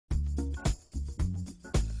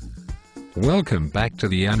Welcome back to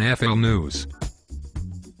the NFL news.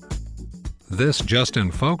 This just in,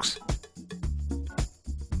 folks.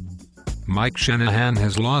 Mike Shanahan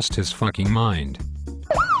has lost his fucking mind.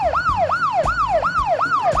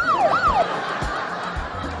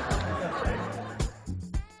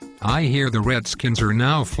 I hear the Redskins are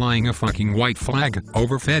now flying a fucking white flag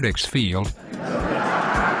over FedEx Field.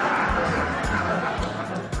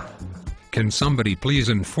 Can somebody please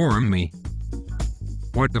inform me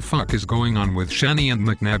what the fuck is going on with Shanny and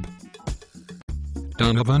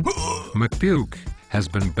Donovan McPuke has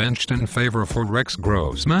been benched in favor for Rex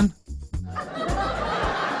Grossman?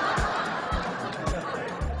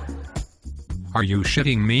 Are you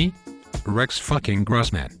shitting me? Rex fucking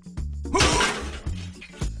Grossman.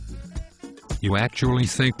 You actually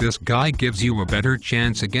think this guy gives you a better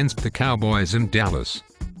chance against the Cowboys in Dallas?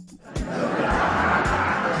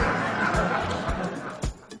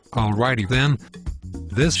 Alrighty then.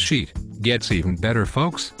 This sheet gets even better,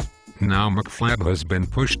 folks. Now McFlab has been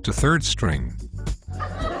pushed to third string.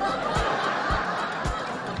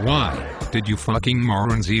 Why did you fucking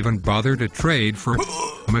morons even bother to trade for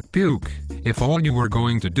McPuke if all you were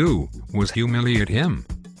going to do was humiliate him?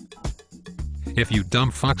 If you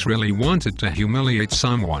dumb fucks really wanted to humiliate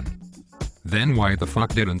someone, then why the fuck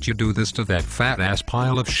didn't you do this to that fat-ass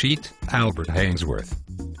pile of shit, Albert Hainsworth?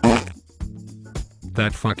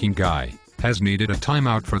 That fucking guy has needed a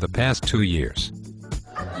timeout for the past 2 years.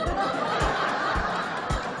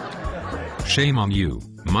 Shame on you,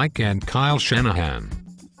 Mike and Kyle Shanahan.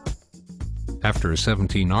 After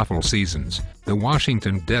 17 awful seasons, the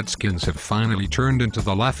Washington Redskins have finally turned into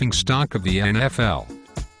the laughingstock of the NFL.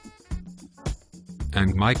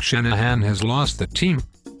 And Mike Shanahan has lost the team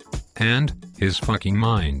and his fucking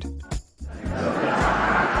mind.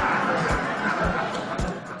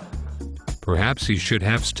 Perhaps he should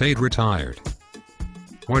have stayed retired.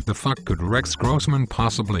 What the fuck could Rex Grossman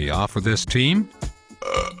possibly offer this team?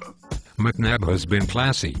 McNabb has been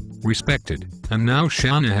classy, respected, and now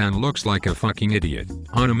Shanahan looks like a fucking idiot,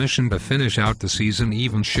 on a mission to finish out the season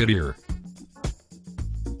even shittier.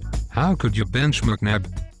 How could you bench McNabb?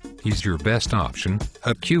 He's your best option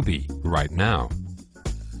at QB right now.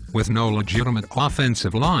 With no legitimate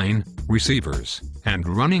offensive line, receivers, and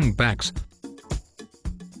running backs.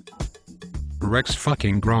 Rex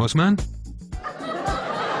fucking Grossman?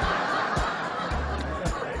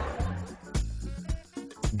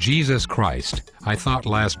 Jesus Christ, I thought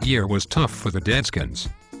last year was tough for the Redskins.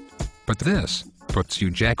 But this puts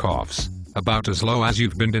you jackoffs about as low as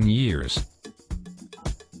you've been in years.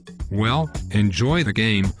 Well, enjoy the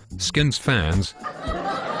game, Skins fans.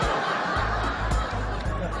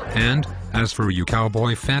 And, as for you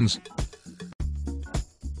Cowboy fans,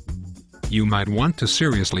 you might want to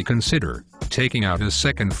seriously consider taking out a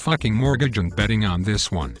second fucking mortgage and betting on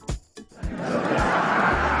this one.